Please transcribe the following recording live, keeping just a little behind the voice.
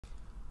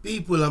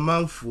People, I'm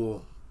out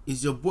for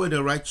is your boy the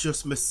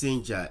Rychuhss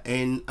messenger,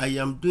 and I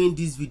am doing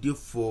this video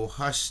for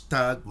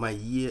hashtag my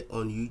year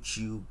on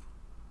YouTube.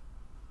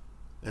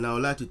 And I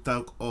would like to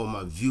thank all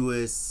my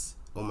viewers,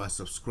 all my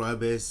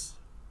subscribers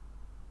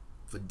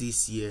for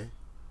this year.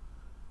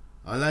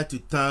 I'd like to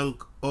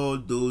thank all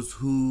those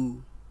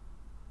who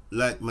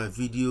like my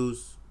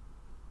videos,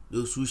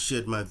 those who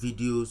shared my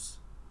videos,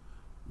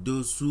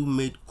 those who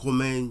made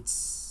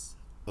comments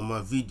on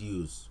my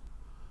videos.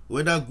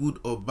 Whether good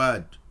or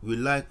bad, we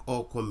like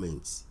all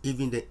comments,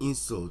 even the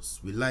insults,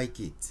 we like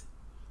it.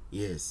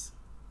 Yes,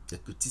 the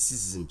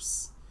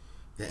criticisms,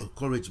 the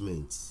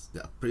encouragements, the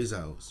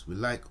appraisals, we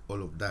like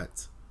all of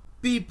that.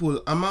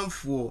 People, amount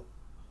for,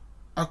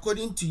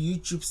 according to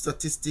YouTube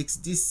statistics,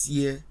 this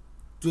year,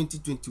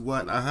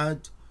 2021, I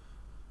had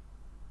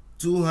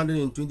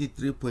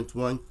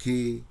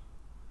 223.1k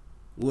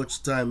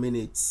watch time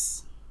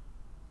minutes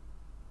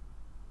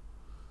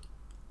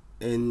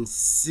and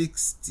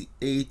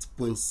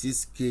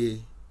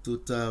 68.6k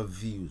total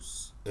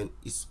views, and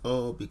it's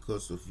all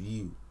because of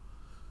you.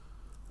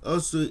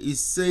 Also, it's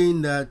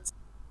saying that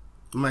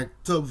my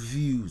top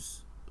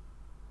views,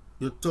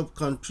 your top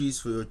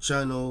countries for your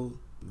channel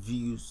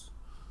views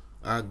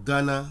are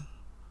Ghana,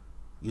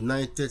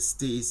 United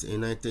States, and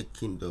United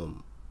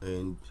Kingdom,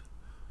 and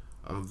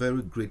I'm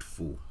very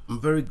grateful. I'm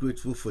very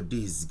grateful for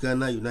this.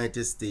 Ghana,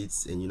 United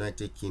States, and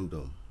United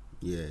Kingdom.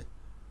 Yeah.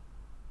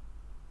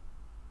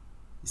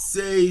 It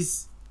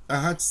says I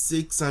had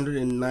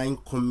 609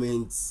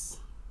 comments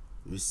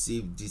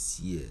received this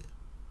year,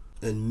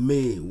 and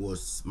May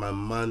was my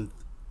month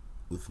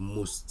with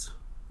most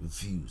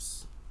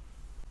views.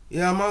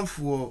 Yeah, I'm out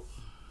for.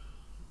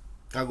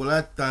 I would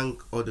like to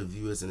thank all the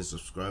viewers and the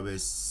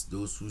subscribers,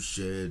 those who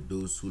shared,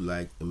 those who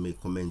liked and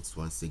made comments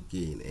once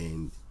again.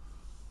 And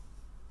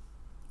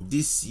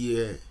this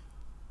year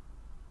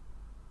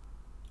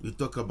we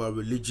talk about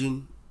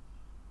religion.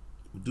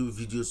 We do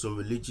videos on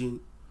religion.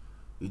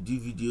 We do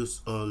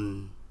videos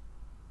on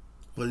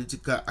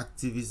political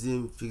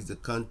activism, fix the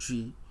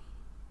country,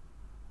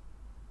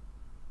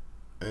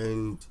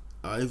 and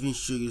I even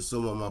show you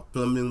some of my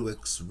plumbing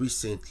works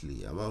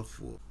recently. I'm out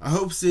for. I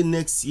hope say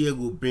next year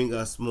will bring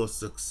us more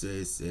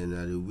success, and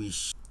I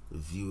wish the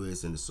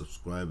viewers and the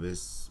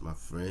subscribers, my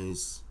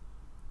friends,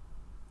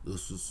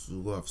 those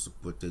who have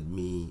supported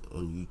me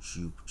on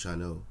YouTube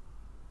channel,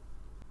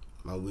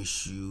 I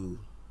wish you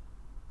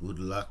good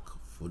luck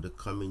for the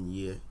coming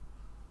year.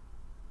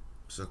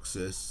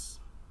 Success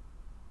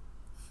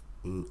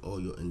in all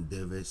your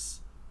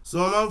endeavors.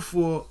 So I'm out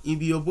for. It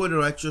be your boy the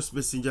Rychuhss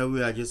messenger,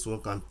 where I just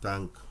want to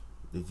thank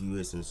the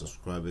viewers and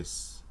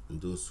subscribers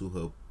and those who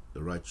help the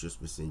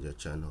Rychuhss messenger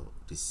channel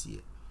this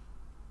year.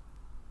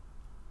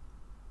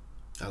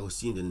 I will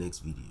see you in the next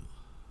video.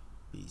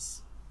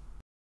 Peace.